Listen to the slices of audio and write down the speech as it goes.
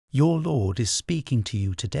Your Lord is speaking to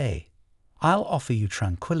you today. I'll offer you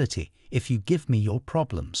tranquility if you give me your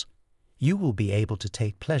problems. You will be able to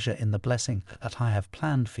take pleasure in the blessing that I have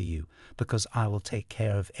planned for you, because I will take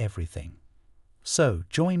care of everything. So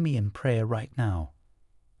join me in prayer right now.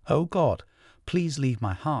 Oh God, please leave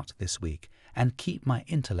my heart this week and keep my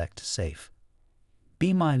intellect safe.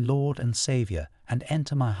 Be my Lord and Saviour and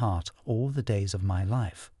enter my heart all the days of my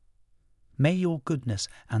life. May your goodness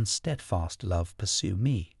and steadfast love pursue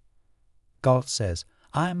me. God says,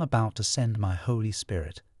 I am about to send my Holy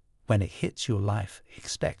Spirit. When it hits your life,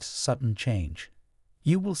 expect sudden change.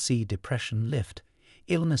 You will see depression lift,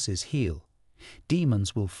 illnesses heal,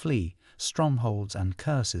 demons will flee, strongholds and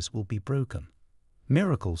curses will be broken.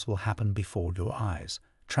 Miracles will happen before your eyes,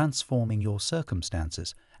 transforming your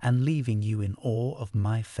circumstances and leaving you in awe of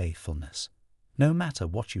my faithfulness. No matter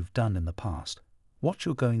what you've done in the past, what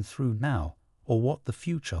you're going through now, or what the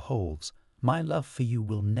future holds, my love for you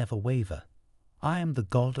will never waver. I am the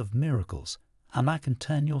God of miracles, and I can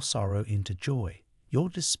turn your sorrow into joy, your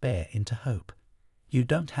despair into hope. You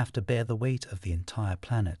don't have to bear the weight of the entire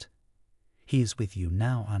planet. He is with you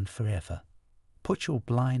now and forever. Put your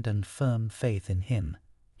blind and firm faith in Him.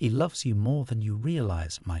 He loves you more than you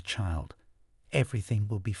realize, my child. Everything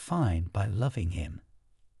will be fine by loving Him.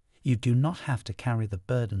 You do not have to carry the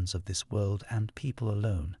burdens of this world and people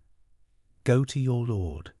alone. Go to your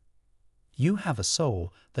Lord. You have a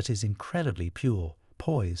soul that is incredibly pure,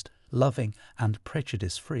 poised, loving, and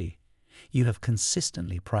prejudice-free. You have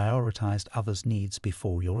consistently prioritized others' needs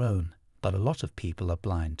before your own, but a lot of people are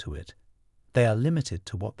blind to it. They are limited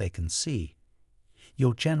to what they can see.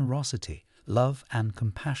 Your generosity, love, and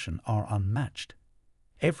compassion are unmatched.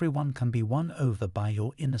 Everyone can be won over by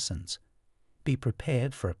your innocence. Be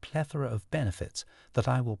prepared for a plethora of benefits that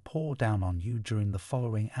I will pour down on you during the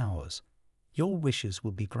following hours. Your wishes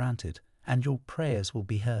will be granted, and your prayers will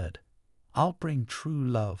be heard. I'll bring true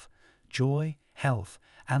love, joy, health,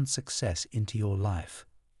 and success into your life.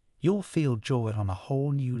 You'll feel joy on a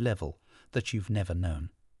whole new level that you've never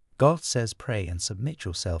known. God says, pray and submit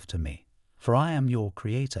yourself to me, for I am your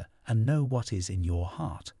Creator and know what is in your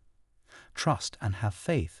heart. Trust and have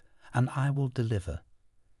faith, and I will deliver.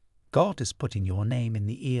 God is putting your name in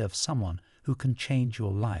the ear of someone who can change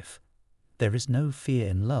your life. There is no fear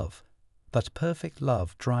in love, but perfect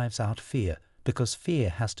love drives out fear, because fear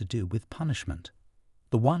has to do with punishment.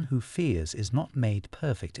 The one who fears is not made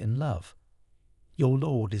perfect in love. Your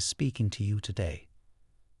Lord is speaking to you today.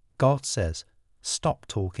 God says, stop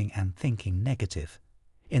talking and thinking negative.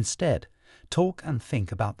 Instead, talk and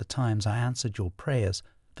think about the times I answered your prayers,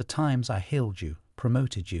 the times I healed you,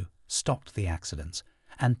 promoted you, stopped the accidents,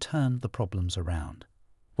 and turned the problems around.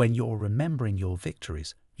 When you're remembering your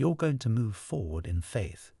victories, you're going to move forward in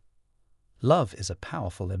faith. Love is a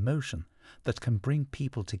powerful emotion that can bring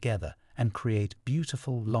people together and create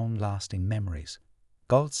beautiful, long-lasting memories.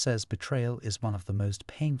 God says betrayal is one of the most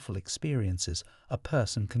painful experiences a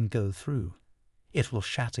person can go through. It will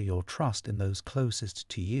shatter your trust in those closest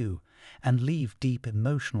to you and leave deep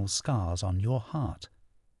emotional scars on your heart.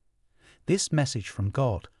 This message from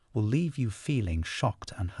God will leave you feeling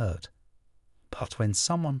shocked and hurt. But when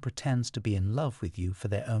someone pretends to be in love with you for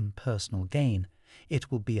their own personal gain,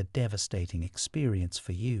 it will be a devastating experience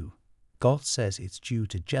for you. God says it's due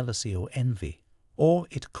to jealousy or envy, or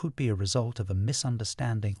it could be a result of a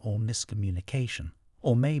misunderstanding or miscommunication,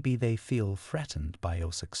 or maybe they feel threatened by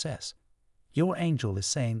your success. Your angel is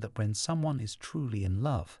saying that when someone is truly in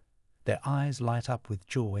love, their eyes light up with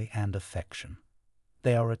joy and affection.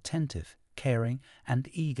 They are attentive, caring, and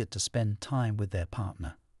eager to spend time with their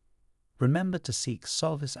partner. Remember to seek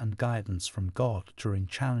solace and guidance from God during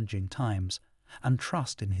challenging times and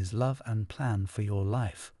trust in His love and plan for your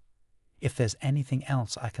life. If there's anything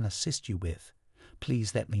else I can assist you with,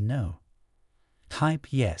 please let me know. Type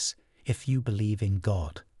yes if you believe in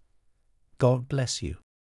God. God bless you.